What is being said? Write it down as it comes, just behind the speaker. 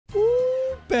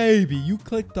baby, you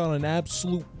clicked on an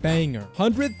absolute banger.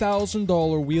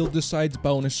 $100,000 wheel decides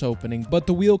bonus opening, but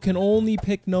the wheel can only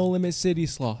pick No Limit City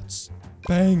slots.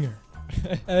 Banger.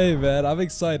 Hey man, I'm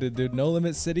excited, dude. No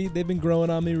Limit City, they've been growing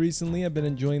on me recently. I've been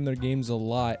enjoying their games a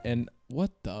lot. And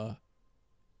what the?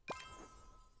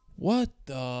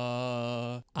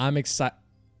 I'm excited.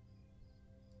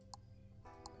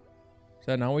 Is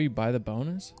that not where you buy the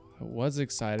bonus? I was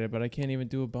excited, but I can't even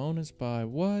do a bonus buy.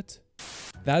 What?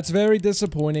 That's very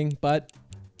disappointing, but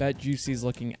Bet Juicy's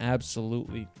looking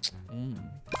absolutely...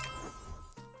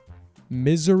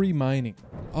 Misery mining.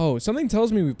 Oh, something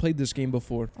tells me we played this game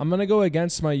before. I'm going to go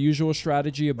against my usual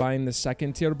strategy of buying the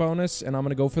second tier bonus, and I'm going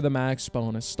to go for the max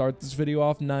bonus. Start this video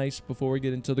off nice before we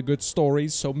get into the good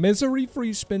stories. So, Misery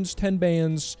free spins, 10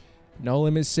 bands, No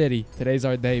Limit City. Today's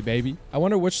our day, baby. I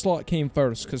wonder which slot came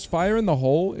first, because Fire in the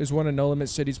Hole is one of No Limit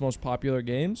City's most popular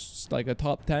games. It's like a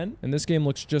top 10, and this game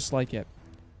looks just like it.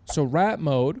 So, Rat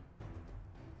Mode.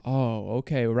 Oh,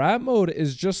 okay. Rat Mode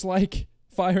is just like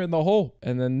Fire in the Hole.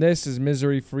 And then this is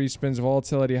Misery free spins,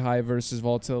 Volatility High versus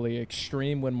Volatility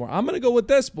Extreme. Win more. I'm going to go with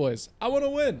this, boys. I want to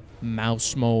win.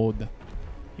 Mouse Mode.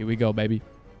 Here we go, baby.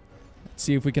 Let's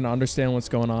see if we can understand what's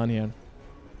going on here.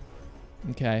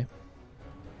 Okay.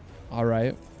 All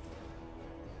right.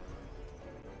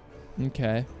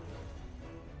 Okay.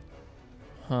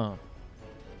 Huh.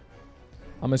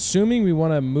 I'm assuming we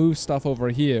want to move stuff over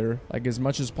here, like as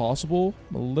much as possible.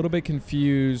 I'm a little bit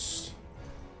confused.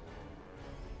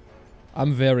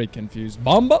 I'm very confused.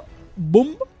 Bomba?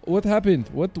 Boom? What happened?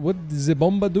 What does the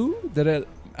bomba do? Did it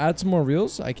add some more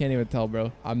reels? I can't even tell,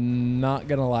 bro. I'm not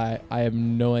gonna lie. I have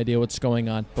no idea what's going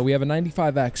on. But we have a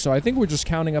 95x, so I think we're just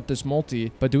counting up this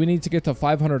multi. But do we need to get to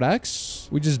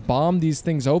 500x? We just bombed these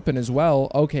things open as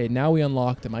well. Okay, now we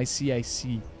unlocked them. I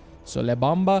see. So La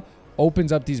Bomba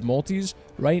opens up these multis.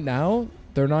 Right now,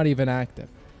 they're not even active.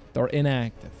 They're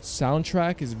inactive.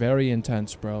 Soundtrack is very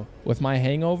intense, bro. With my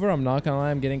hangover, I'm not gonna lie,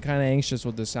 I'm getting kind of anxious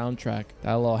with the soundtrack.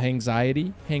 That little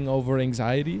hangover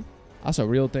anxiety. That's a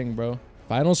real thing, bro.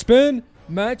 Final spin.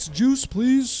 Max juice,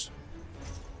 please.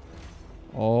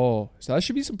 Oh, so that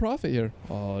should be some profit here.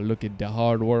 Oh, look at the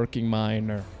hard-working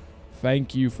miner.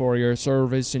 Thank you for your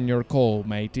service and your coal,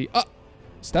 matey. Ah,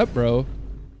 step, bro.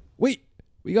 Wait,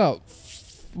 we got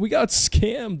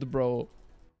scammed, bro.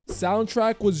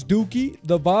 Soundtrack was dookie.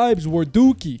 The vibes were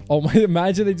dookie. Oh my,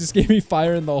 imagine they just gave me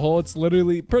Fire in the Hole. It's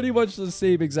literally pretty much the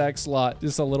same exact slot,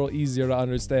 just a little easier to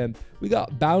understand. We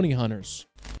got Bounty Hunters.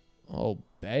 Oh,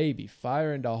 baby.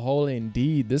 Fire in the Hole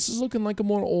indeed. This is looking like a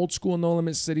more old school No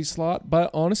Limit City slot, but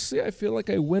honestly, I feel like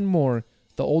I win more.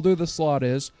 The older the slot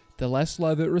is, the less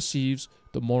love it receives,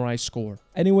 the more I score.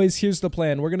 Anyways, here's the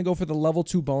plan. We're going to go for the level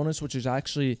 2 bonus, which is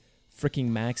actually freaking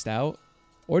maxed out.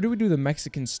 Or do we do the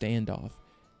Mexican standoff?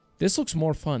 This looks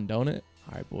more fun, don't it?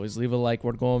 All right, boys, leave a like.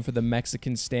 We're going for the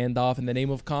Mexican standoff in the name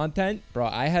of content. Bro,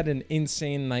 I had an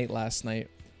insane night last night.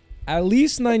 At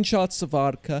least 9 shots of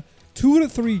vodka, 2 to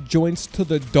 3 joints to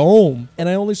the dome, and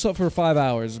I only slept for 5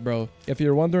 hours, bro. If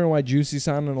you're wondering why Juicy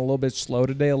sounded a little bit slow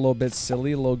today, a little bit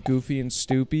silly, a little goofy and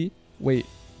stoopy. Wait,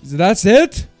 that's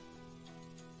it?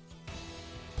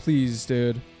 Please,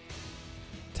 dude.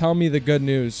 Tell me the good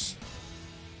news.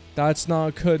 That's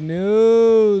not good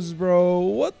news, bro.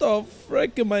 What the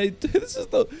frick am I? This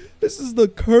is the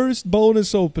cursed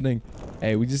bonus opening.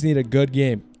 Hey, we just need a good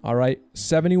game. All right,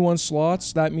 71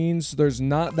 slots. That means there's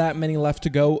not that many left to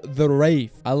go. The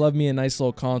rave. I love me a nice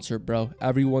little concert, bro.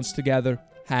 Everyone's together,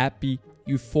 happy,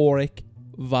 euphoric,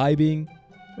 vibing,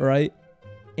 right?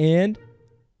 And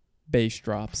bass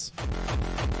drops.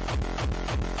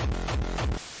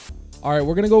 All right,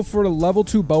 we're going to go for the level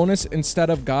 2 bonus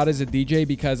instead of God is a DJ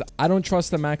because I don't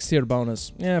trust the max tier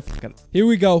bonus. Yeah, fuck it. Here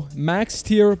we go. Max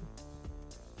tier.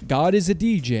 God is a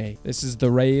DJ. This is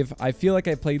the rave. I feel like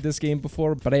I played this game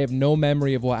before, but I have no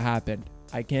memory of what happened.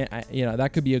 You know,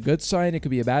 that could be a good sign. It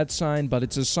could be a bad sign, but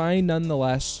it's a sign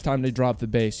nonetheless. Time to drop the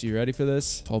bass. You ready for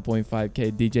this?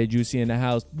 12.5K DJ Juicy in the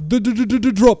house.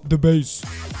 Drop the bass.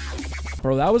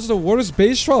 Bro, that was the worst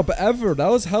bass drop ever. That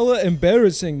was hella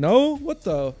embarrassing. No? What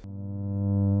the?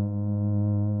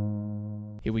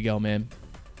 Here we go, man.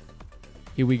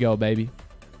 Here we go, baby.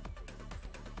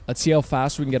 Let's see how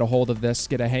fast we can get a hold of this.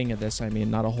 Get a hang of this. I mean,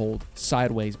 not a hold.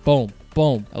 Sideways. Boom.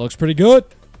 Boom. That looks pretty good.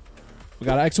 We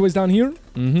got X-Ways down here.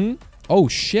 Oh,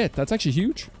 shit. That's actually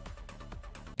huge.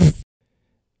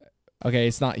 Okay,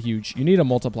 it's not huge. You need a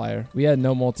multiplier. We had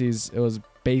no multis. It was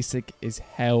basic as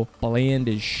hell. Bland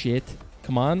as shit.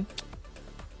 Come on.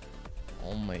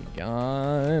 Oh my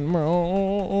god,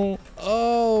 bro.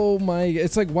 Oh my.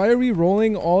 It's like, why are we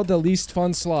rolling all the least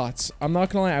fun slots? I'm not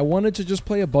gonna lie. I wanted to just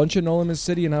play a bunch of No Limit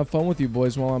City and have fun with you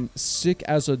boys while I'm sick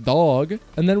as a dog.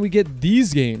 And then we get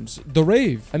these games. The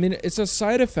rave. I mean, it's a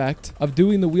side effect of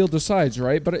doing the wheel decides,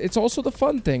 right? But it's also the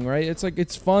fun thing, right? It's like,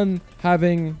 it's fun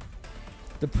having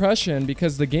depression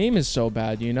because the game is so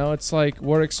bad, you know? It's like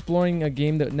we're exploring a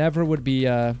game that never would be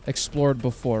explored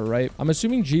before, right? I'm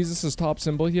assuming Jesus is top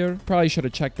symbol here. Probably should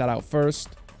have checked that out first.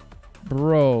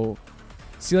 Bro.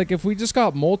 See, like, if we just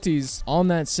got multis on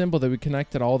that symbol that we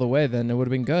connected all the way, then it would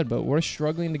have been good. But we're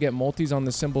struggling to get multis on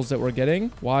the symbols that we're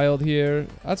getting. Wild here.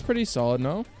 That's pretty solid,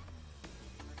 no?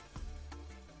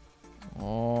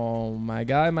 Oh, my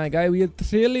guy, we are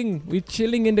thrilling. We're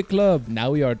chilling in the club. Now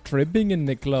we are tripping in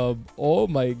the club. Oh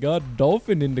my god,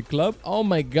 dolphin in the club. Oh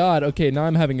my god. Okay, now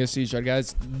I'm having a seizure,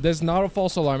 guys. There's not a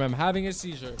false alarm. I'm having a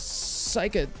seizure.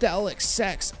 Psychedelic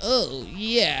sex. Oh,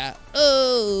 yeah.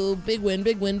 Oh, big win,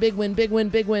 big win, big win, big win,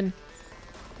 big win.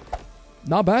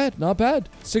 Not bad, not bad.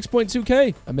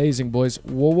 6.2k. Amazing, boys.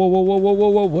 Whoa, whoa, whoa, whoa, whoa, whoa,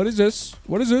 whoa. What is this?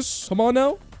 What is this? Come on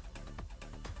now.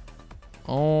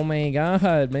 Oh my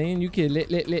god, man. You can lick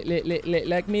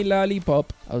me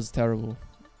lollipop. That was terrible.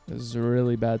 This is a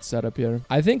really bad setup here.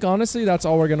 I think, honestly, that's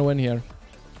all we're going to win here.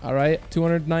 All right.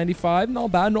 295.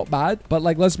 Not bad, not bad. But,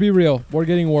 like, let's be real. We're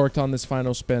getting worked on this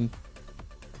final spin.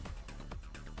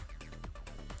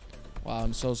 Wow,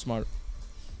 I'm so smart.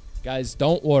 Guys,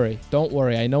 don't worry. Don't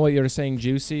worry. I know what you're saying,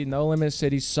 Juicy. No Limit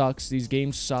City sucks. These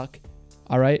games suck.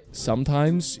 All right.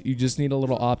 Sometimes you just need a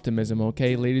little optimism,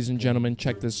 okay? Ladies and gentlemen,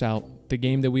 check this out. The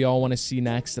game that we all want to see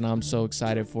next, and I'm so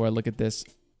excited for it. Look at this.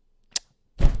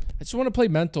 I just want to play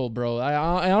Mental, bro.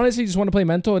 I honestly just want to play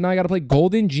Mental, and now I got to play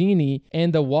Golden Genie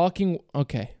and the Walking...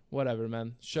 Okay, whatever,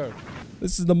 man. Sure.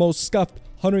 This is the most scuffed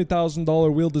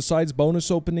 $100,000 Wheel Decides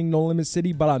bonus opening No Limit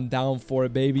City, but I'm down for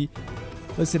it, baby.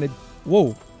 Listen,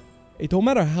 whoa. It don't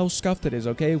matter how scuffed it is,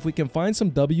 okay? If we can find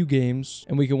some W games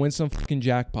and we can win some fucking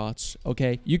jackpots,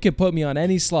 okay? You can put me on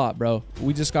any slot, bro.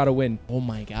 We just gotta win. Oh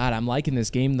my god, I'm liking this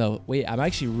game, though. Wait, I'm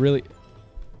actually really...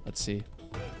 Let's see.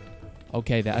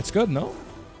 Okay, that's good, no?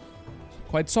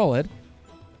 Quite solid.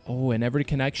 Oh, and every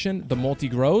connection, the multi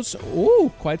grows.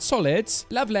 Ooh, quite solid.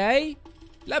 Lovely.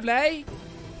 Lovely.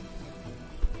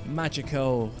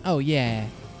 Magical. Oh, yeah.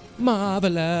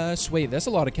 Marvelous. Wait, that's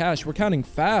a lot of cash. We're counting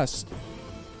fast.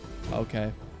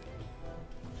 Okay.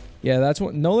 Yeah, that's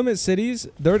what No Limit Cities,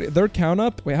 their count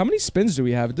up. Wait, how many spins do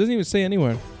we have? It doesn't even say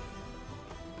anywhere.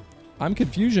 I'm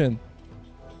confusion.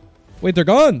 Wait, they're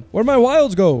gone. Where'd my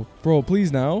wilds go? Bro,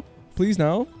 please now. Please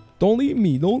now. Don't leave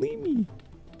me. Don't leave me.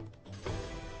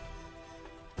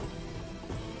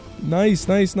 Nice,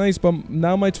 nice, nice. But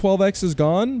now my 12x is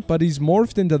gone, but he's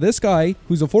morphed into this guy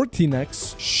who's a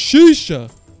 14x. Sheesha.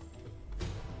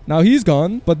 Now he's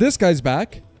gone, but this guy's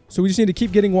back. So we just need to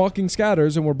keep getting walking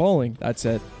scatters and we're balling. That's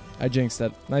it. I jinxed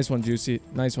it. Nice one, Juicy.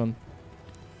 Nice one.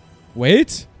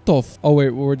 Wait. Oh, wait.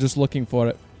 We're just looking for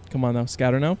it. Come on now.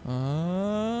 Scatter now.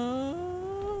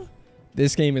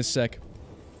 This game is sick.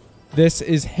 This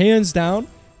is hands down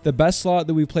the best slot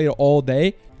that we played all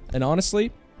day. And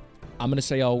honestly, I'm going to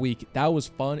say all week. That was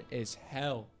fun as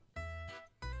hell.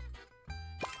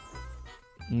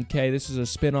 Okay, this is a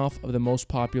spin-off of the most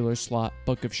popular slot,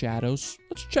 Book of Shadows.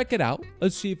 Let's check it out.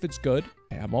 Let's see if it's good.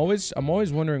 I'm always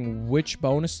wondering which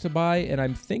bonus to buy, and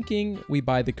I'm thinking we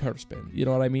buy the curse spin. You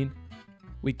know what I mean?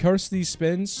 We curse these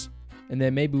spins, and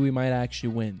then maybe we might actually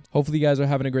win. Hopefully you guys are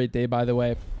having a great day, by the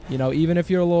way. You know, even if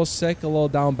you're a little sick, a little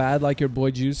down bad like your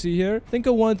boy Juicy here, think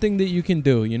of one thing that you can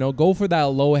do, you know, go for that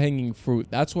low-hanging fruit.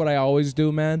 That's what I always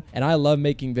do, man. And I love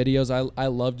making videos. I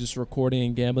love just recording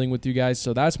and gambling with you guys.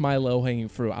 So that's my low-hanging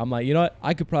fruit. I'm like, you know what?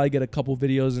 I could probably get a couple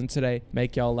videos in today,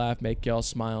 make y'all laugh, make y'all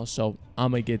smile. So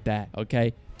I'm gonna get that,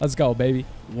 okay? Let's go, baby.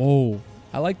 Whoa.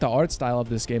 I like the art style of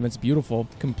this game. It's beautiful.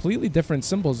 Completely different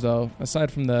symbols, though,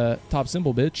 aside from the top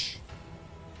symbol, bitch.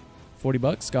 40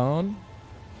 bucks gone.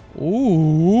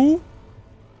 Ooh.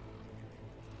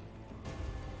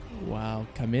 Wow.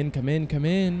 Come in, come in, come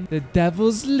in. The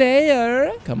devil's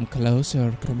lair. Come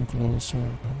closer, come closer,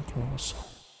 come closer.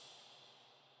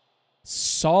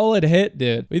 Solid hit,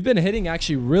 dude. We've been hitting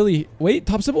actually really... Wait,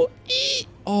 top symbol?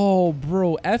 Oh,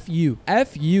 bro. F you.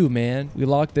 F you, man. We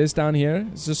locked this down here.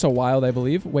 It's just a wild, I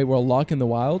believe. Wait, we're locking the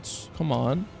wilds. Come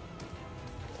on.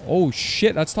 Oh,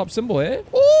 shit. That's top symbol, eh?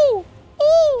 Ooh. Ooh,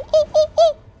 ooh, ooh,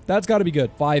 ooh. That's got to be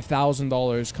good.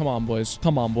 $5,000. Come on, boys.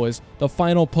 Come on, boys. The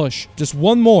final push. Just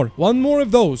one more. One more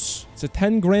of those. It's a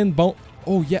 10 grand bone.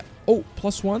 Oh, yeah. Oh,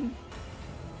 +1.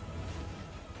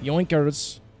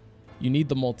 Yoinkers. You need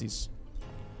the multis.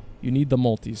 You need the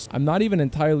multis. I'm not even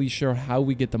entirely sure how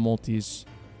we get the multis.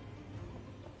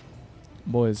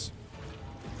 boys.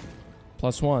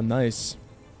 +1. Nice.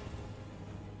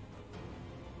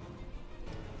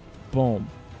 Boom.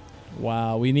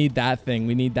 Wow, we need that thing.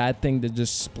 We need that thing to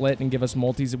just split and give us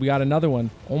multis. We got another one.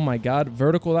 Oh my god,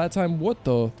 vertical that time. What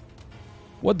the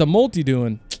multi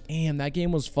doing? Damn, that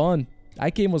game was fun.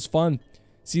 That game was fun.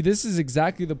 See, this is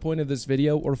exactly the point of this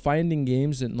video. We're finding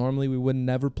games that normally we would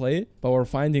never play, but we're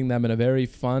finding them in a very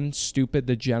fun, stupid,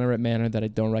 degenerate manner that I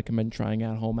don't recommend trying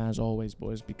at home, as always,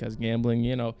 boys, because gambling,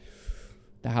 you know,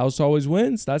 the house always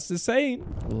wins. That's the saying.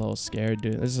 I'm a little scared,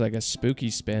 dude. This is like a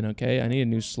spooky spin, okay? I need a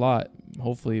new slot.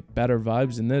 Hopefully better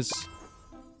vibes than this.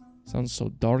 Sounds so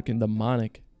dark and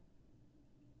demonic.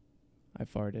 I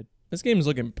farted. This game is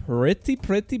looking pretty.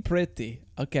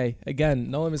 Okay, again,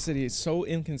 No Limit City is so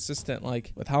inconsistent,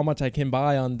 like, with how much I can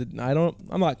buy on the...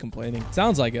 I'm not complaining.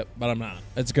 Sounds like it, but I'm not.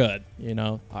 It's good, you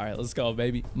know? All right, let's go,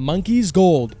 baby. Monkey's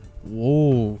Gold.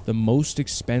 Whoa. The most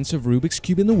expensive Rubik's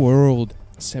Cube in the world.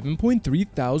 $7.3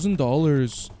 thousand.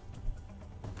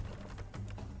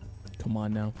 Come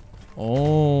on now.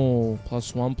 Oh,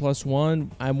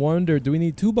 +1. I wonder, do we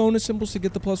need 2 bonus symbols to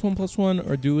get the +1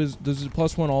 or does it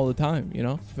 +1 all the time, you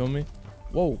know? Feel me?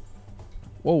 Whoa.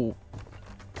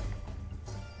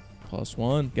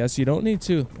 +1. Guess you don't need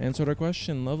to. Answered our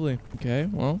question. Lovely. Okay,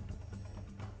 well,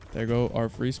 there go our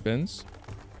free spins.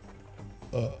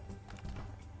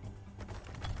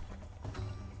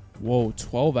 Whoa,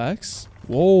 12x.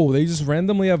 Whoa, they just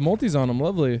randomly have multis on them.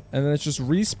 Lovely. And then it's just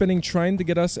respinning, trying to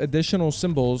get us additional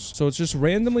symbols. So it's just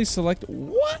randomly select.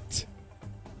 What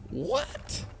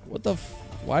the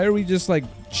why are we just like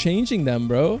changing them,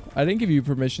 bro? I didn't give you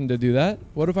permission to do that.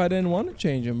 What if I didn't want to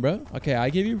change them, bro? Okay, I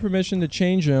gave you permission to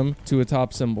change them to a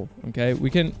top symbol. Okay, we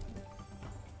can...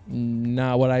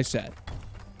 Not what I said.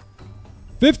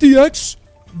 50x.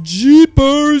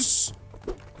 Jeepers.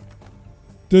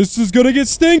 This is gonna get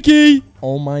stinky.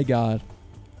 Oh my god.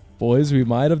 Boys, we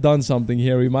might have done something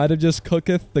here. We might have just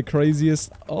cooketh the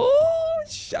craziest... Oh,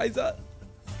 shiza.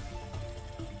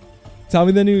 Tell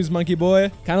me the news, monkey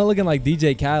boy. Kind of looking like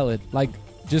DJ Khaled. Like,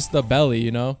 just the belly,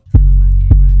 you know?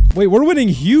 Wait, we're winning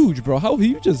huge, bro. How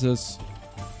huge is this?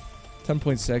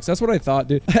 10.6. That's what I thought,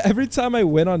 dude. Every time I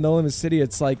win on No Limit City,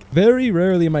 it's like very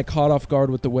rarely am I caught off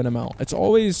guard with the win amount. It's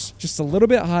always just a little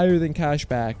bit higher than cash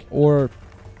back or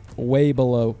way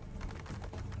below.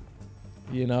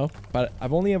 You know, but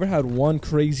I've only ever had one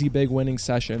crazy big winning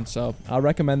session, so I'll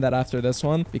recommend that after this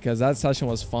one because that session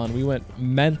was fun. We went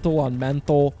mental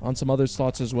on some other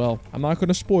slots as well. I'm not going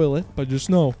to spoil it, but just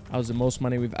know that was the most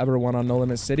money we've ever won on No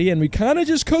Limit City, and we kind of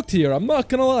just cooked here. I'm not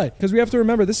gonna lie, because we have to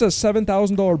remember this is a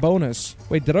 $7,000 bonus.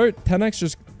 Wait, did our 10x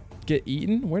just get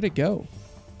eaten? Where'd it go?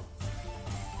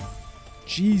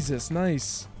 Jesus,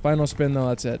 nice. Final spin though.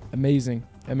 That's it. Amazing.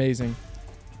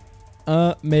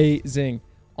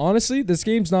 Honestly, this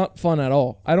game's not fun at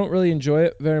all. I don't really enjoy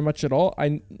it very much at all.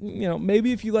 You know,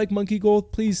 maybe if you like Monkey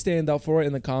Gold, please stand out for it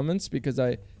in the comments because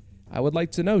I would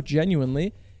like to know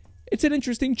genuinely. It's an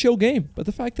interesting, chill game, but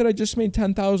the fact that I just made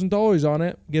 $10,000 on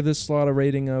it, give this slot a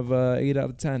rating of 8 out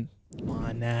of 10. Come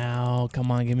on now, come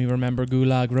on, give me Remember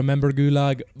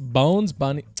Gulag, Bones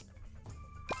Bunny.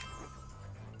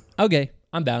 Okay.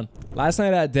 I'm down. Last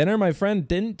night at dinner, my friend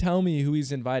didn't tell me who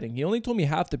he's inviting. He only told me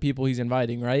half the people he's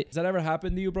inviting, right? Has that ever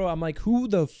happened to you, bro? I'm like, who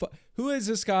is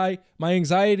this guy? My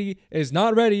anxiety is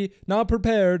not ready, not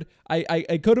prepared.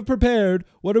 I could have prepared.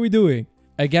 What are we doing?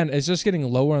 Again, it's just getting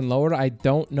lower and lower. I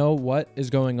don't know what is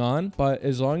going on, but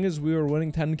as long as we were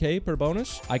winning 10K per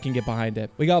bonus, I can get behind it.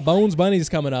 We got Bones Bunnies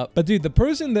coming up. But dude, the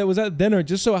person that was at dinner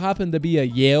just so happened to be a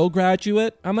Yale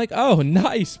graduate. I'm like, oh,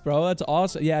 nice, bro. That's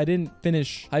awesome. Yeah, I didn't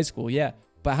finish high school. Yeah.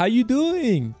 But how you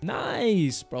doing?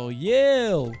 Nice, bro.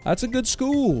 Yale. That's a good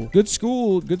school. Good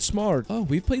school. Good smart. Oh,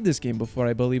 we've played this game before,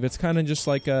 I believe. It's kind of just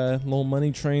like a little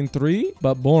Money Train 3,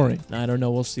 but boring. I don't know.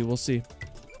 We'll see. We'll see.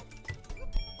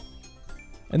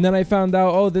 And then I found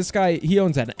out, oh, this guy, he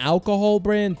owns an alcohol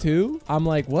brand too. I'm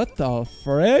like, what the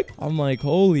frick? I'm like,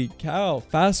 holy cow.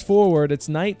 Fast forward, it's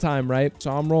nighttime, right?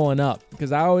 So I'm rolling up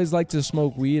because I always like to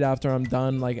smoke weed after I'm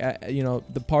done. Like, you know,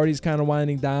 the party's kind of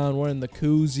winding down. We're in the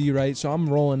koozie, right? So I'm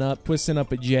rolling up, twisting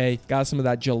up a J. Got some of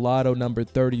that gelato number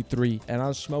 33 and I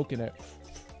was smoking it.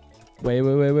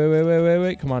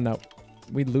 Wait. Come on now.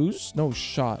 We lose? No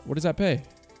shot. What does that pay?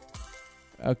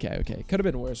 Okay. Could have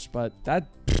been worse, but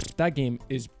that game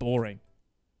is boring.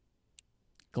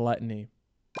 Gluttony.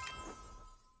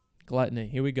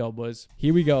 Here we go, boys.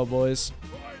 Finally,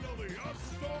 I'm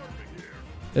starving here.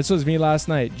 This was me last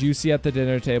night. Juicy at the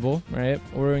dinner table, right?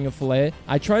 Ordering a filet.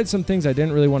 I tried some things I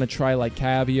didn't really want to try, like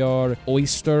caviar,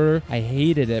 oyster. I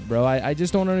hated it, bro. I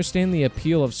just don't understand the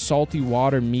appeal of salty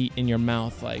water meat in your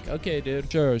mouth. Like, okay,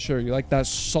 dude. Sure. You like that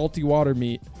salty water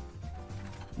meat.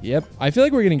 Yep. I feel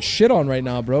like we're getting shit on right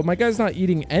now, bro. My guy's not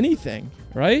eating anything,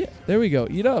 right? There we go.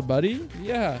 Eat up, buddy.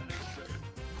 Yeah.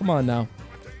 Come on now.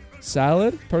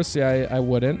 Salad? Personally, I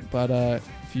wouldn't, but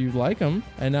if you like them.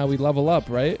 And now we level up,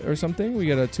 right? Or something? We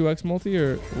get a 2x multi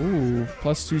or... Ooh,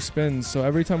 plus 2 spins. So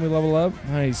every time we level up...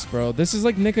 Nice, bro. This is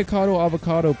like Nikocado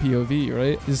Avocado POV,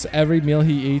 right? Just every meal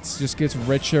he eats just gets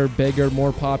richer, bigger,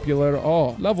 more popular.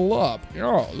 Oh, level up.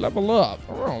 Yeah, level up.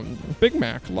 Oh, Big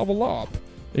Mac, level up.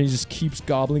 And he just keeps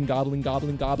gobbling.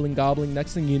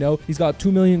 Next thing you know, he's got 2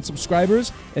 million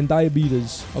subscribers and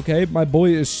diabetes. Okay? My boy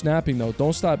is snapping, though.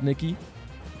 Don't stop, Nikki.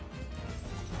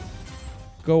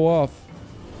 Go off.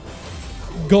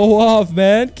 Go off,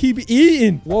 man. Keep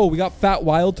eating. Whoa, we got fat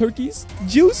wild turkeys.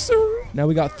 Juicer. Now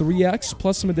we got 3x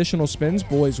plus some additional spins.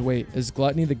 Boys, wait. Is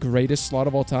Gluttony the greatest slot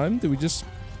of all time? Did we just...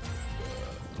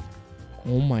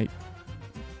 Oh, my...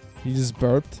 He just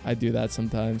burped. I do that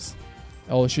sometimes.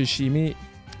 Oh, sashimi.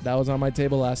 That was on my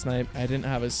table last night. I didn't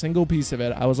have a single piece of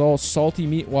it. I was all salty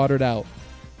meat watered out.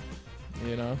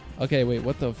 You know? Okay, wait.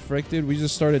 What the frick, dude? We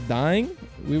just started dying?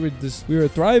 We were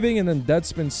thriving and then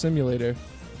Deadspin Simulator.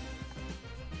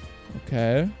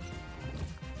 Okay.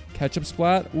 Ketchup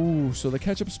splat. Ooh, so the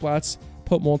ketchup splats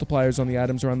put multipliers on the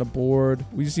items around the board.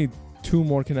 We just need 2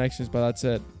 more connections, but that's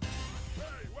it.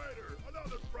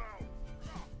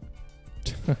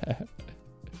 Hey, waiter,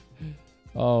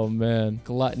 oh, man.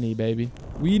 Gluttony, baby.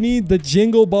 We need the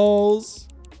Jingle Balls,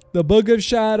 the Book of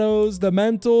Shadows, the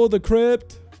Mental, the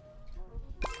Crypt.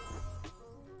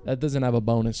 That doesn't have a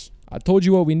bonus. I told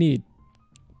you what we need.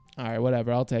 All right,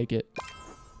 whatever. I'll take it.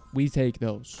 We take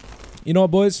those. You know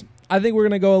what, boys? I think we're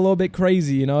going to go a little bit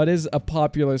crazy. You know, it is a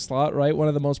popular slot, right? One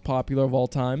of the most popular of all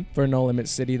time for No Limit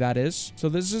City, that is. So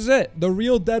this is it. The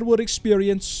real Deadwood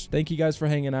experience. Thank you guys for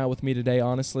hanging out with me today,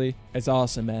 honestly. It's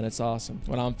awesome, man. It's awesome.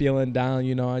 When I'm feeling down,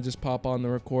 you know, I just pop on the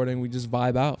recording. We just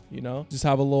vibe out, you know? Just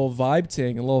have a little vibe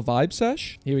ting, a little vibe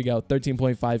sesh. Here we go,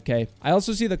 13.5K. I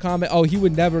also see the comment, oh, he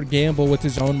would never gamble with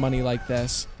his own money like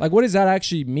this. Like, what does that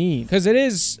actually mean? Because it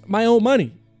is my own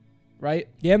money. Right?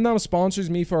 Gamnam sponsors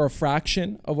me for a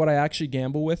fraction of what I actually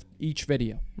gamble with each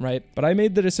video, right? But I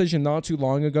made the decision not too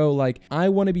long ago, like, I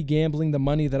want to be gambling the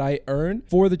money that I earn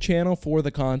for the channel, for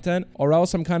the content, or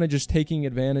else I'm kind of just taking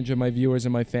advantage of my viewers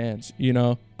and my fans, you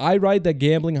know? I ride the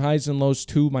gambling highs and lows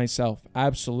to myself,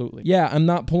 absolutely. Yeah, I'm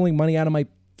not pulling money out of my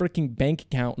freaking bank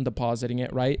account and depositing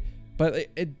it, right? But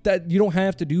you don't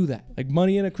have to do that. Like,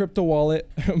 money in a crypto wallet,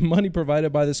 money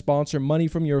provided by the sponsor, money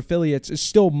from your affiliates is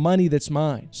still money that's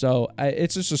mine. So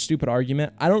it's just a stupid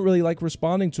argument. I don't really like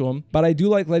responding to them, but I do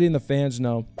like letting the fans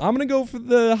know. I'm going to go for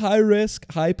the high risk,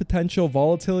 high potential,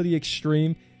 volatility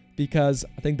extreme, because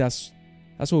I think that's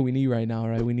what we need right now,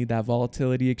 right? We need that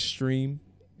volatility extreme,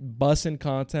 bussin'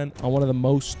 content on one of the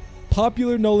most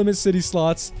popular No Limit City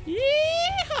slots.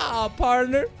 Yeehaw,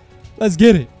 partner. Let's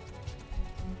get it.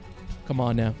 Come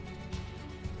on now.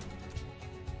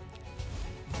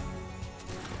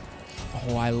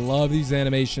 Oh, I love these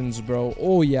animations, bro.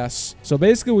 Oh, yes. So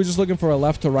basically, we're just looking for a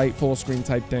left to right full screen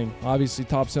type thing. Obviously,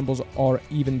 top symbols are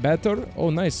even better. Oh,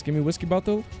 nice. Give me whiskey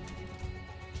bottle.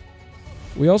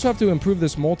 We also have to improve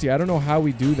this multi. I don't know how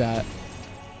we do that.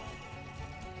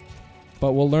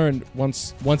 But we'll learn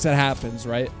once it happens,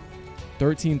 right?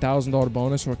 $13,000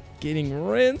 bonus. We're getting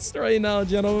rinsed right now,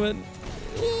 gentlemen.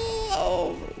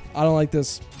 Oh, I don't like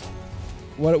this.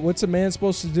 What's a man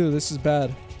supposed to do? This is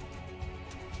bad.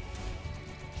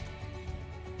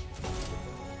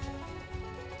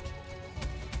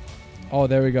 Oh,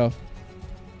 there we go.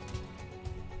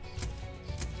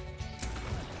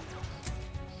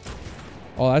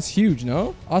 Oh, that's huge,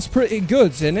 no? That's pretty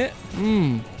good, isn't it?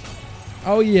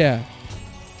 Oh, yeah.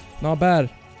 Not bad.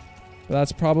 But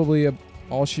that's probably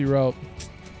all she wrote.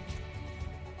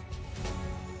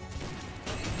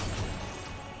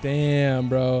 Damn,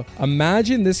 bro.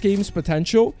 Imagine this game's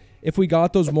potential if we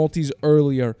got those multis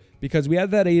earlier, because we had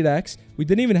that 8x. We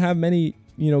didn't even have many,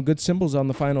 you know, good symbols on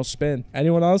the final spin.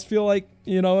 Anyone else feel like,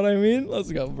 you know what I mean?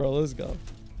 Let's go, bro. Let's go.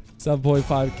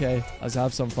 7.5K. Let's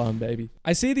have some fun, baby.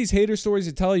 I see these hater stories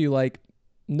that tell you, like,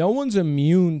 no one's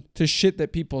immune to shit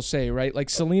that people say, right? Like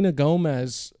Selena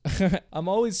Gomez. I'm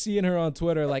always seeing her on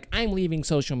Twitter like, I'm leaving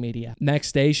social media.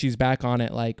 Next day, she's back on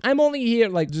it like, I'm only here,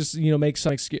 like, just, you know, make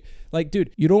some excuse. Like,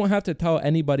 dude, you don't have to tell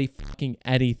anybody fucking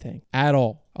anything at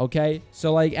all. Okay,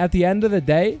 so like at the end of the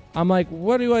day, I'm like,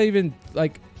 what do I even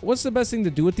like? What's the best thing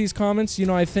to do with these comments? You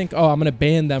know, I think, oh, I'm gonna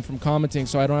ban them from commenting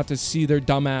so I don't have to see their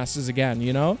dumbasses again,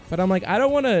 you know? But I'm like, I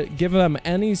don't want to give them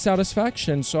any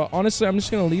satisfaction. So honestly, I'm just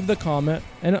gonna leave the comment.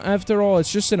 And after all,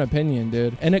 it's just an opinion,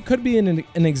 dude. And it could be an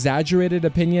exaggerated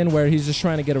opinion where he's just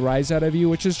trying to get a rise out of you,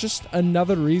 which is just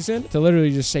another reason to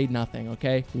literally just say nothing,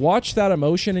 okay? Watch that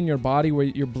emotion in your body where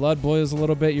your blood boils a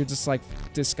little bit. You're just like,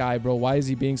 F this guy, bro. Why is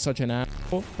he being such an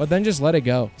asshole? But then just let it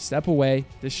go. Step away.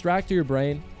 Distract your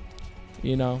brain.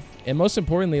 You know, and most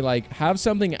importantly, like, have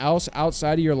something else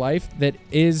outside of your life that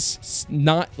is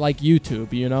not like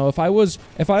YouTube. You know, if I was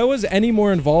any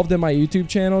more involved in my YouTube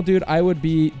channel, dude, I would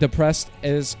be depressed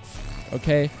as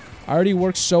okay. I already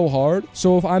worked so hard,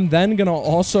 so if I'm then gonna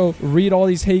also read all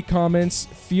these hate comments,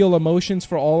 feel emotions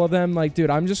for all of them, like,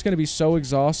 dude, I'm just gonna be so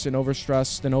exhausted and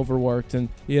overstressed and overworked and,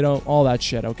 you know, all that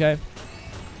shit. Okay.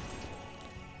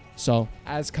 So,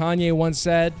 as Kanye once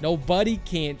said, nobody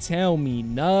can't tell me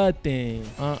nothing.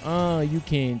 You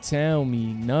can't tell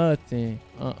me nothing.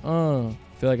 I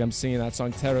feel like I'm singing that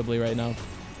song terribly right now.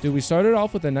 Dude, we started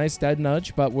off with a nice dead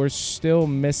nudge, but we're still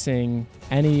missing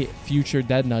any future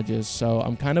dead nudges. So,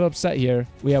 I'm kind of upset here.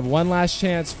 We have one last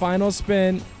chance. Final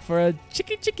spin for a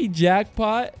chicky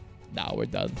jackpot. Nah, we're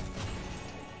done.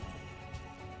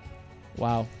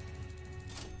 Wow.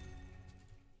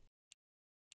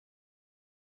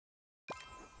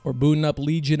 We're booting up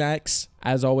Legion X.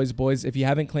 As always, boys, if you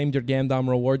haven't claimed your Gandom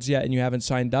rewards yet and you haven't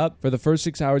signed up, for the first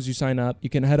 6 hours you sign up,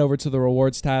 you can head over to the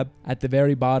rewards tab at the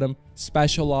very bottom.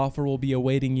 Special offer will be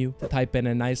awaiting you. To type in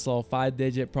a nice little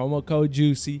 5-digit promo code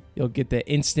JUICY. You'll get the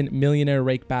instant millionaire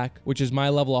rakeback, which is my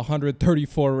level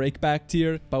 134 rakeback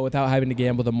tier, but without having to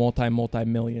gamble the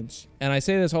multi-millions. And I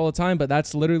say this all the time, but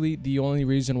that's literally the only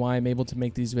reason why I'm able to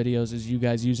make these videos is you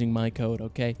guys using my code,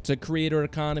 okay? It's a creator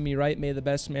economy, right? May the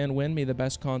best man win. May the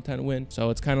best content win.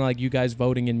 So it's kind of like you guys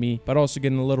voting in me, but also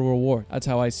getting a little reward. That's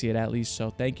how I see it, at least. So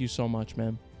thank you so much,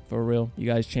 man. For real. You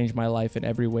guys changed my life in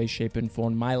every way, shape, and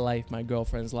form. My life, my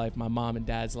girlfriend's life, my mom and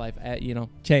dad's life, you know,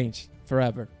 changed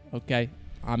forever, okay?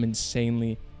 I'm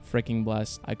insanely freaking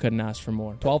blessed. I couldn't ask for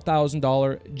more.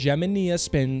 $12,000 Gemini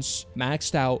spins,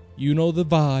 maxed out. You know the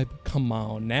vibe. Come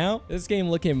on now. This game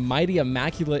looking mighty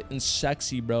immaculate and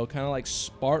sexy, bro. Kind of like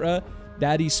Sparta.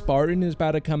 Daddy Spartan is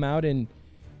about to come out and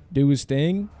do his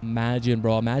thing. Imagine,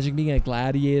 bro. Imagine being a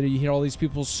gladiator. You hear all these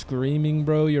people screaming,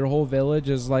 bro. Your whole village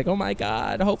is like, oh my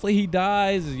god, hopefully he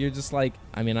dies. You're just like,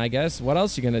 I mean, I guess, what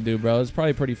else you gonna do, bro? It's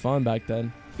probably pretty fun back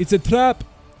then. It's a trap.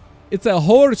 It's a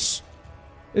horse.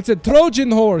 It's a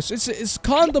Trojan horse. It's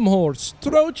condom horse.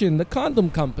 Trojan, the condom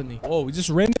company. Oh, we just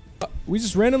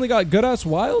randomly got good ass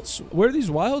wilds. Where are these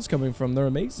wilds coming from? They're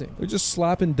amazing. They're just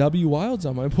slapping W wilds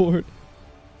on my board.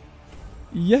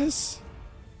 Yes.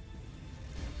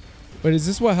 Wait, is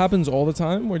this what happens all the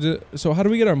time? So how do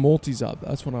we get our multis up?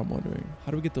 That's what I'm wondering.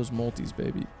 How do we get those multis,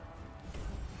 baby?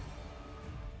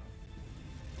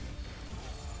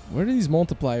 Where do these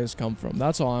multipliers come from?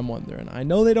 That's all I'm wondering. I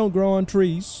know they don't grow on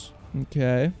trees.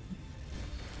 Okay.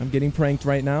 I'm getting pranked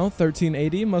right now.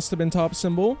 1380 must have been top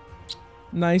symbol.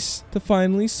 Nice to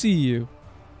finally see you.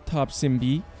 Top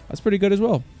Simbi. That's pretty good as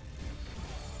well.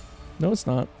 No, it's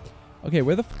not. Okay,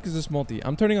 where the fuck is this multi?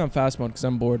 I'm turning on fast mode because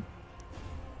I'm bored.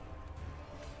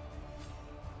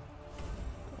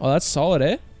 Oh, that's solid,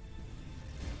 eh?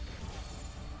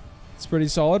 It's pretty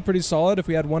solid, pretty solid. If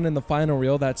we had one in the final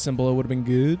reel, that symbol would have been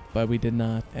good, but we did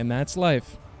not. And that's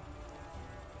life.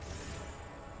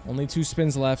 Only 2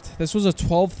 spins left. This was a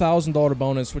 $12,000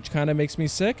 bonus, which kind of makes me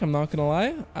sick. I'm not going to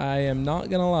lie. I am not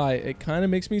going to lie. It kind of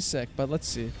makes me sick, but let's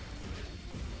see.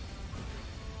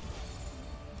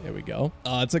 There we go.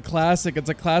 It's a classic. It's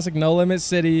a classic No Limit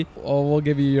City. Oh, we'll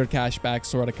give you your cash back,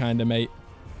 sort of, kind of, mate.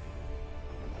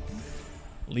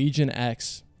 Legion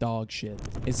X. Dog shit.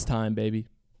 It's time, baby.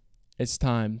 It's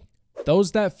time.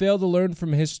 Those that fail to learn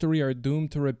from history are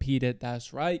doomed to repeat it.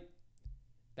 That's right.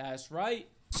 That's right.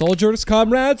 Soldiers,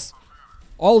 comrades,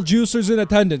 all juicers in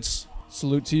attendance.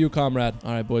 Salute to you, comrade.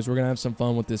 All right, boys, we're going to have some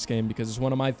fun with this game because it's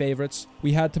one of my favorites.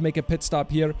 We had to make a pit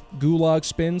stop here. Gulag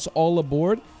spins, all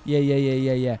aboard.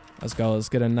 Yeah. Let's go. Let's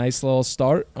get a nice little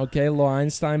start. Okay, little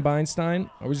Einstein, Beinstein.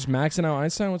 Are we just maxing out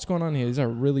Einstein? What's going on here? These are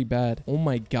really bad. Oh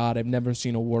my god, I've never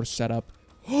seen a worse setup.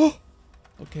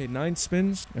 Okay, 9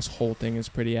 spins. This whole thing is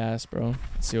pretty ass, bro.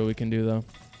 Let's see what we can do, though.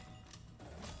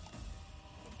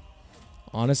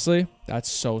 Honestly, that's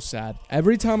so sad.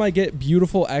 Every time I get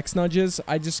beautiful X nudges,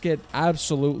 I just get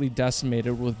absolutely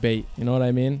decimated with bait. You know what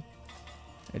I mean?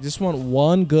 I just want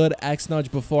one good X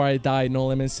nudge before I die. No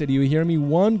Limit City. You hear me?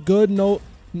 One good No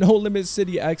Limit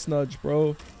City X nudge,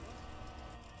 bro.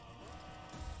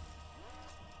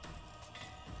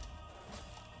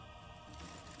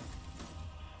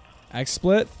 X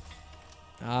split.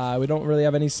 We don't really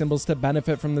have any symbols to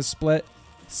benefit from this split.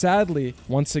 Sadly,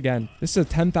 once again, this is a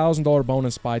 $10,000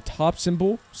 bonus by top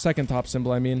symbol. Second top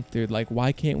symbol, I mean. Dude, like,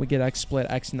 why can't we get X split,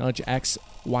 X nudge, X,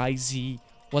 Y, Z?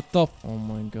 What the? Oh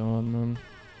my god, man.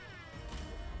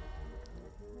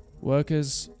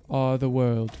 Workers are the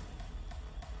world.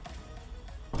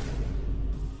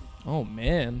 Oh,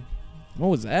 man. What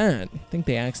was that? I think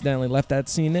they accidentally left that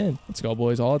scene in. Let's go,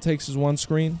 boys. All it takes is one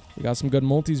screen. We got some good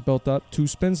multis built up. 2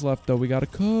 spins left, though. We gotta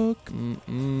cook.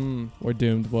 We're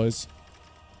doomed, boys.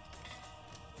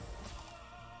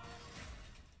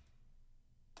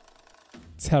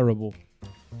 Terrible.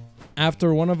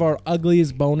 After one of our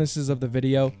ugliest bonuses of the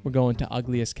video, we're going to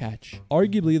Ugliest Catch.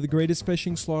 Arguably the greatest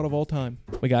fishing slot of all time.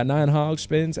 We got 9 hog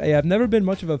spins. Hey, I've never been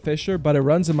much of a fisher, but it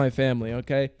runs in my family,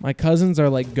 okay? My cousins are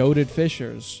like goated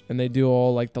fishers, and they do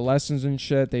all like the lessons and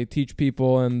shit. They teach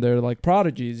people, and they're like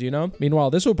prodigies, you know? Meanwhile,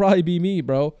 this will probably be me,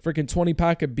 bro. Freaking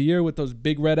 20-pack of beer with those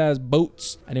big red-ass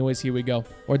boats. Anyways, here we go.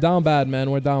 We're down bad, man.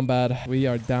 We're down bad. We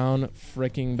are down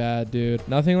freaking bad, dude.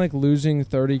 Nothing like losing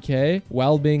 30K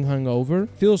while being hungover.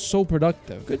 Feels so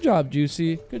productive. Good job,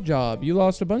 Juicy. Good job. You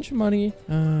lost a bunch of money.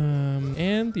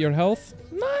 And your health,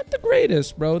 not the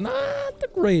greatest, bro. Not the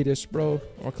greatest, bro.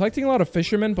 We're collecting a lot of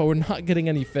fishermen, but we're not getting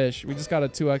any fish. We just got a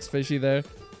 2x fishy there.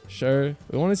 Sure.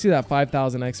 We want to see that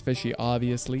 5,000x fishy,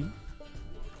 obviously.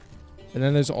 And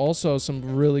then there's also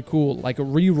some really cool, like,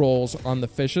 re-rolls on the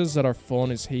fishes that are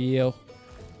fun as hell.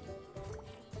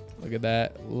 Look at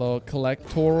that little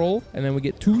collectoral. And then we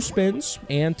get 2 spins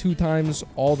and 2 times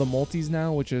all the multis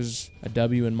now, which is a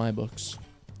W in my books.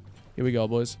 Here we go,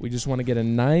 boys. We just want to get a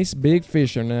nice big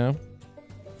fisher now.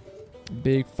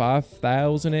 Big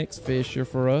 5,000x fisher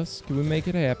for us. Can we make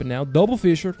it happen now? Double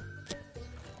fisher.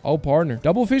 Oh, partner.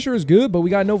 Double fisher is good, but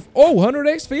we got no... Oh,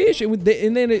 100x fish. And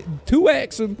then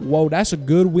 2x. Whoa, that's a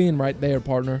good win right there,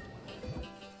 partner.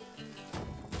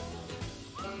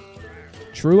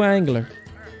 True angler.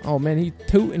 Oh, man, he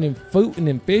tooting and footing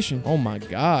and fishing. Oh, my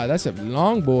God. That's a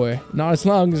long boy. Not as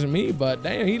long as me, but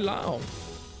damn, he long.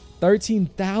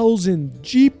 13,000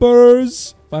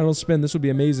 jeepers. Final spin. This would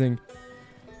be amazing.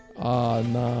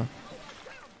 Nah.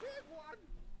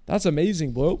 That's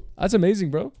amazing, bro. That's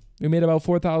amazing, bro. We made about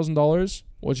 $4,000,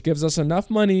 which gives us enough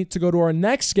money to go to our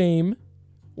next game,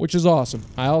 which is awesome.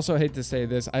 I also hate to say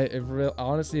this.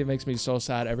 Honestly, it makes me so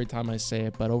sad every time I say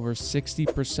it, but over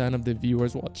 60% of the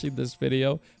viewers watching this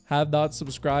video have not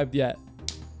subscribed yet.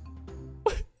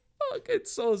 Fuck,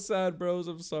 it's so sad, bros.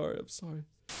 I'm sorry.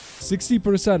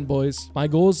 60%, boys. My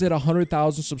goal is to hit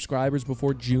 100,000 subscribers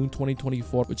before June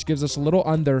 2024, which gives us a little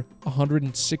under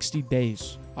 160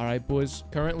 days. All right, boys.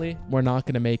 Currently, we're not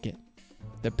going to make it.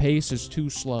 The pace is too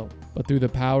slow, but through the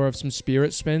power of some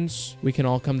spirit spins, we can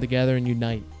all come together and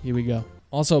unite. Here we go.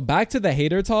 Also, back to the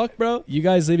hater talk, bro. You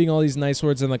guys leaving all these nice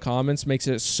words in the comments makes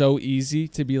it so easy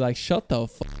to be like, shut the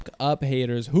fuck up,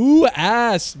 haters. Who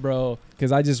asked, bro?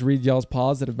 Because I just read y'all's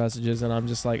positive messages and I'm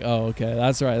just like, oh, okay,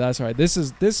 that's right, that's right. This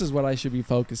is what I should be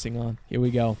focusing on. Here we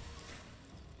go.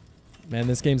 Man,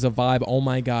 this game's a vibe. Oh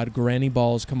my God, granny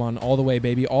balls. Come on, all the way,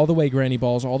 baby. All the way, granny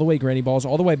balls. All the way, granny balls.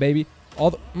 All the way, baby.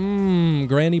 All the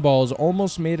granny balls.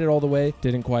 Almost made it all the way.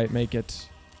 Didn't quite make it.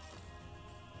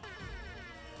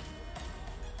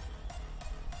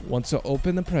 Want to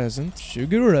open the present.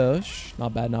 Sugar Rush.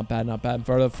 Not bad, not bad, not bad.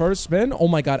 For the first spin. Oh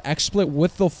my God, X split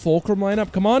with the fulcrum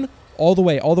lineup. Come on. All the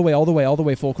way, all the way, all the way, all the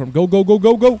way, fulcrum. Go, go, go,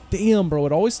 go, go. Damn, bro.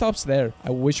 It always stops there.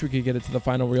 I wish we could get it to the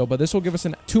final reel, but this will give us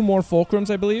 2 more fulcrums,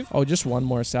 I believe. Oh, just 1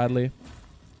 more, sadly.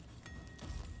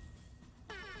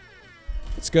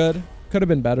 It's good. Could have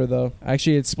been better, though.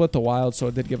 Actually, it split the wild, so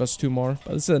it did give us 2 more.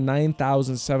 But this is a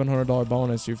 $9,700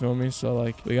 bonus, you feel me? So,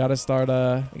 like, we gotta start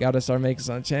making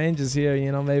some changes here.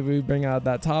 You know, maybe we bring out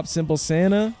that top simple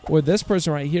Santa. Or this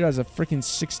person right here has a freaking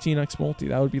 16x multi.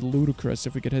 That would be ludicrous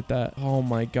if we could hit that. Oh,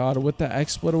 my God. With the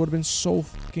X split, it would have been so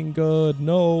fucking good.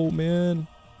 No, man.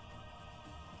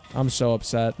 I'm so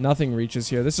upset. Nothing reaches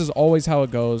here. This is always how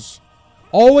it goes.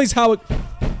 Always how it...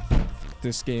 Fuck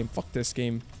this game. Fuck this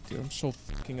game. Dude, I'm so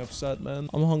fucking upset, man.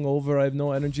 I'm hungover. I have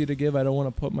no energy to give. I don't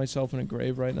want to put myself in a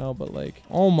grave right now, but like,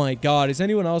 oh my God. Is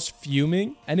anyone else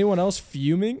fuming? Anyone else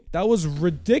fuming? That was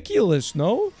ridiculous,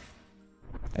 no?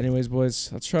 Anyways,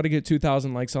 boys, let's try to get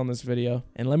 2,000 likes on this video.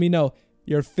 And let me know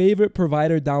your favorite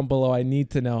provider down below. I need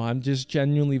to know. I'm just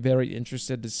genuinely very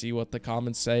interested to see what the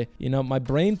comments say. You know, my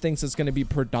brain thinks it's going to be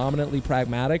predominantly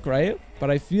pragmatic, right?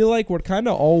 But I feel like we're kind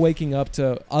of all waking up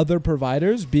to other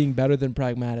providers being better than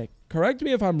pragmatic. Correct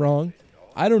me if I'm wrong.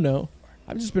 I don't know.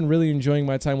 I've just been really enjoying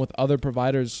my time with other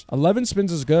providers. 11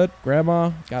 spins is good.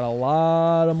 Grandma got a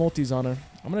lot of multis on her.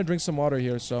 I'm going to drink some water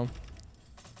here, so.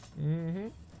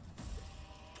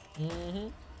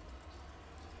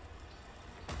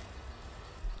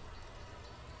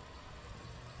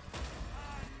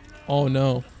 Oh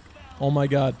no. Oh my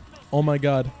god. Oh my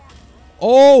god.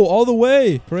 Oh, all the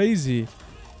way. Crazy.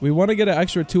 We want to get an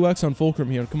extra 2x on Fulcrum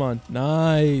here. Come on.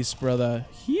 Nice, brother.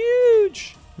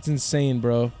 Huge. It's insane,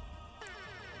 bro.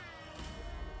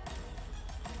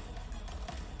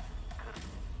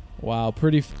 Wow,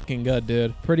 pretty fucking good,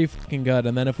 dude. Pretty fucking good.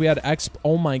 And then if we had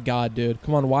oh my god, dude.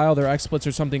 Come on, wild or X splits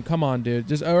or something. Come on, dude.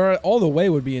 Just all the way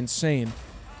would be insane.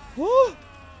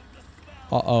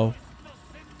 Uh-oh.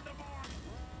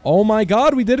 Oh my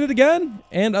god, we did it again.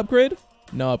 And upgrade?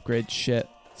 No upgrade. Shit.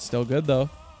 Still good,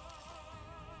 though.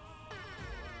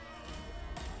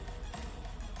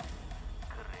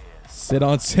 Sit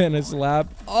on Santa's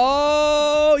lap.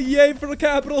 Oh, yay for the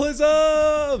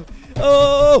capitalism.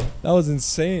 Oh, that was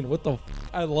insane. What the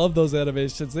I love those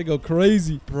animations. They go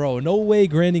crazy. Bro, no way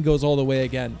Granny goes all the way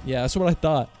again. Yeah, that's what I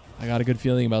thought. I got a good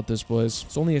feeling about this, boys.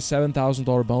 It's only a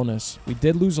 $7,000 bonus. We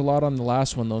did lose a lot on the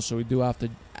last one, though, so we do have to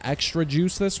extra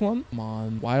juice this one. Come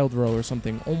on, wild row or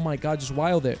something. Oh my god, just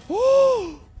wild it.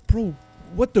 Oh, bro,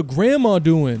 what the grandma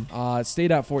doing? It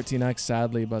stayed at 14x,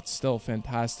 sadly, but still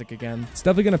fantastic again. It's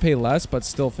definitely going to pay less, but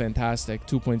still fantastic.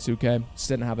 2.2k. Just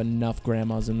didn't have enough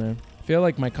grandmas in there. I feel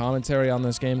like my commentary on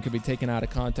this game could be taken out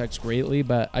of context greatly,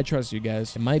 but I trust you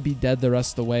guys. It might be dead the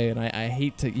rest of the way, and I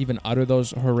hate to even utter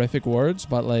those horrific words,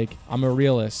 but like, I'm a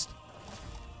realist.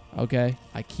 Okay?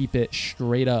 I keep it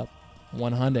straight up.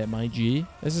 100, my G.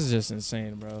 This is just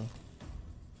insane, bro.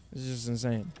 This is just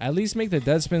insane. At least make the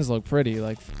dead spins look pretty.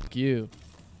 Like, fuck you.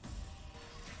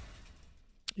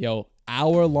 Yo,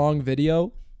 hour-long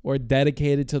video. We're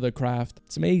dedicated to the craft.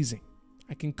 It's amazing.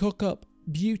 I can cook up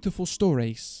beautiful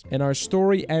stories. And our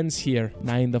story ends here.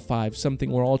 9 to 5.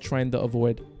 Something we're all trying to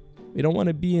avoid. We don't want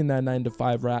to be in that 9 to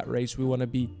 5 rat race. We want to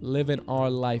be living our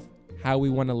life how we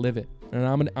want to live it. And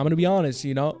I'm gonna be honest,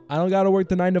 you know, I don't gotta work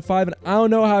the 9 to 5, and I don't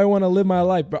know how I want to live my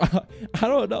life, bro. I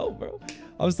don't know, bro.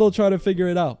 I'm still trying to figure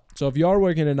it out. So if you are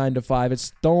working a 9 to 5,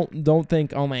 it's don't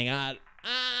think, oh my god,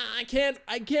 I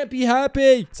can't be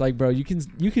happy. It's like, bro, you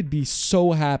could be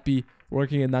so happy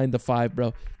working a 9 to 5,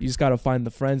 bro. You just gotta find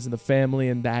the friends and the family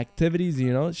and the activities,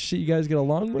 you know, shit you guys get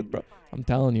along with, bro. I'm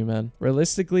telling you, man.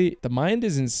 Realistically, the mind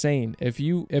is insane. If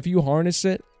you harness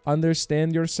it,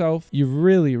 understand yourself, you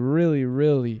really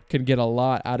can get a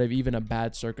lot out of even a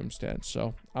bad circumstance.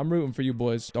 So I'm rooting for you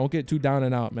boys. Don't get too down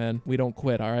and out, man. We don't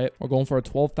quit. All right, we're going for a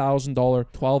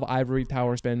 $12,000 12 ivory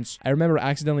tower spins. I remember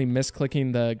accidentally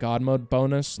misclicking the god mode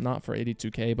bonus, not for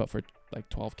 82k but for like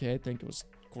 12k. I think. It was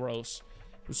gross.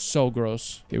 It was so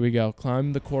gross. Here we go.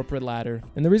 Climb the corporate ladder.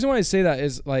 And the reason why I say that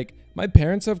is, like, my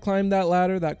parents have climbed that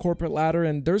ladder, that corporate ladder,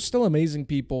 and they're still amazing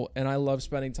people, and I love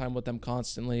spending time with them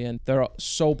constantly, and they're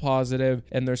so positive,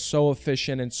 and they're so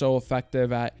efficient and so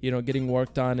effective at, you know, getting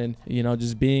work done and, you know,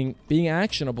 just being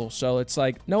actionable. So it's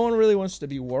like, no one really wants to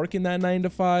be working that 9 to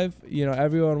 5. You know,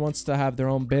 everyone wants to have their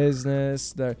own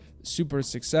business. They're super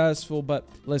successful, but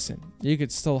listen, you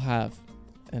could still have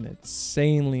an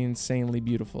insanely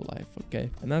beautiful life,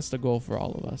 okay? And that's the goal for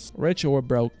all of us, rich or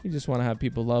broke. We just want to have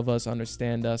people love us,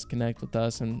 understand us, connect with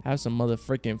us, and have some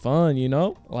motherfucking fun, you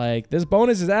know? Like, this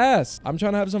bonus is ass. I'm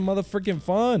trying to have some motherfucking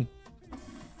fun.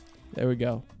 There we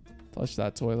go. Flush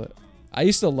that toilet. I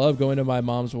used to love going to my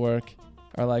mom's work,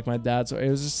 or like my dad's. It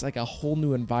was just like a whole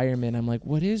new environment. I'm like,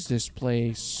 what is this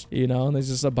place? You know, and there's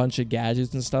just a bunch of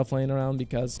gadgets and stuff laying around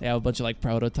because they have a bunch of like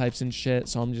prototypes and shit.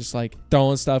 So I'm just like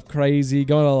throwing stuff crazy,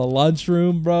 going to the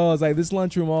lunchroom, bro. I was like, this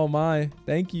lunchroom all mine.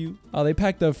 Thank you. Oh, they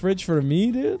packed the fridge for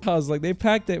me, dude. I was like, they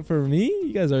packed it for me?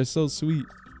 You guys are so sweet.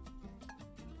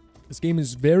 This game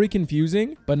is very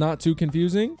confusing, but not too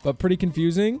confusing, but pretty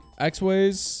confusing.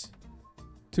 X-ways,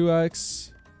 2x.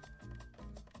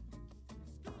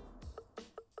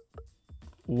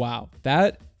 Wow,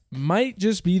 that might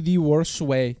just be the worst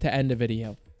way to end a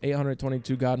video.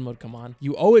 822 god mode, come on.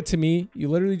 You owe it to me. You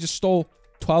literally just stole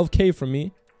 12k from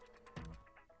me.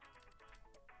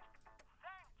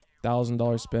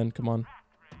 $1,000 spin, come on.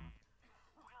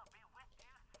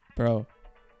 Bro.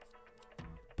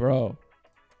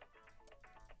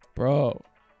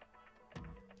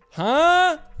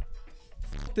 Huh?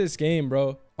 F this game,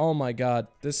 bro. Oh my god,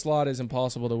 this slot is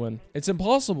impossible to win. It's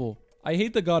impossible. I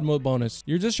hate the god mode bonus.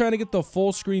 You're just trying to get the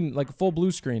full screen, like full blue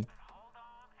screen.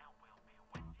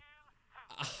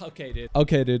 Okay, dude.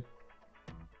 Okay, dude.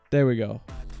 There we go.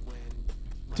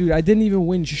 Dude, I didn't even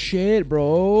win shit,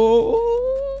 bro.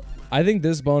 I think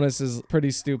this bonus is pretty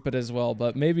stupid as well,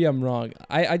 but maybe I'm wrong.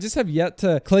 I just have yet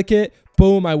to click it.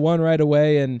 Boom, I won right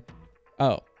away, and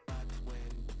oh.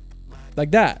 Like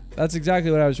that. That's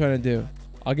exactly what I was trying to do.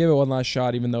 I'll give it one last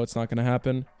shot, even though it's not going to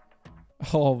happen.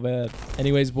 Oh, man.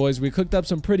 Anyways, boys, we cooked up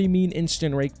some pretty mean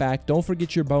instant rake back. Don't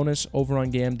forget your bonus over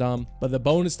on Gamdom. But the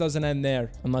bonus doesn't end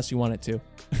there unless you want it to.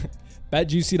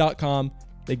 BetJuicy.com.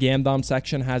 The Gamdom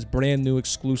section has brand new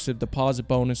exclusive deposit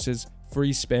bonuses,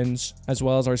 free spins, as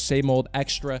well as our same old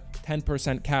extra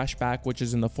 10% cash back, which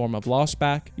is in the form of loss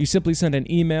back. You simply send an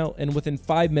email, and within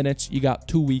 5 minutes, you got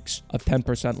 2 weeks of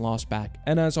 10% loss back.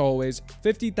 And as always,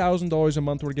 $50,000 a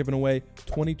month we're giving away,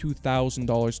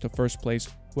 $22,000 to first place,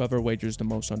 whoever wagers the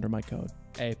most under my code.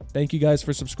 Hey, thank you guys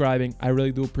for subscribing. I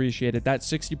really do appreciate it. That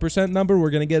 60% number, we're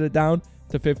going to get it down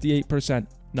to 58%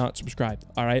 not subscribed.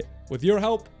 All right? With your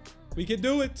help, we can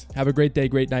do it. Have a great day,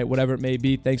 great night, whatever it may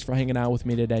be. Thanks for hanging out with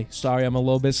me today. Sorry I'm a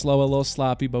little bit slow, a little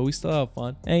sloppy, but we still have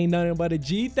fun. Ain't nothing but a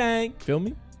G thing. Feel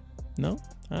me? No?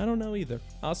 I don't know either.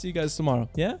 I'll see you guys tomorrow.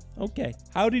 Yeah? Okay.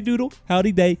 Howdy doodle.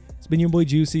 Howdy day. It's been your boy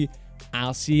Juicy.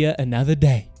 I'll see you another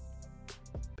day.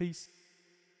 Peace.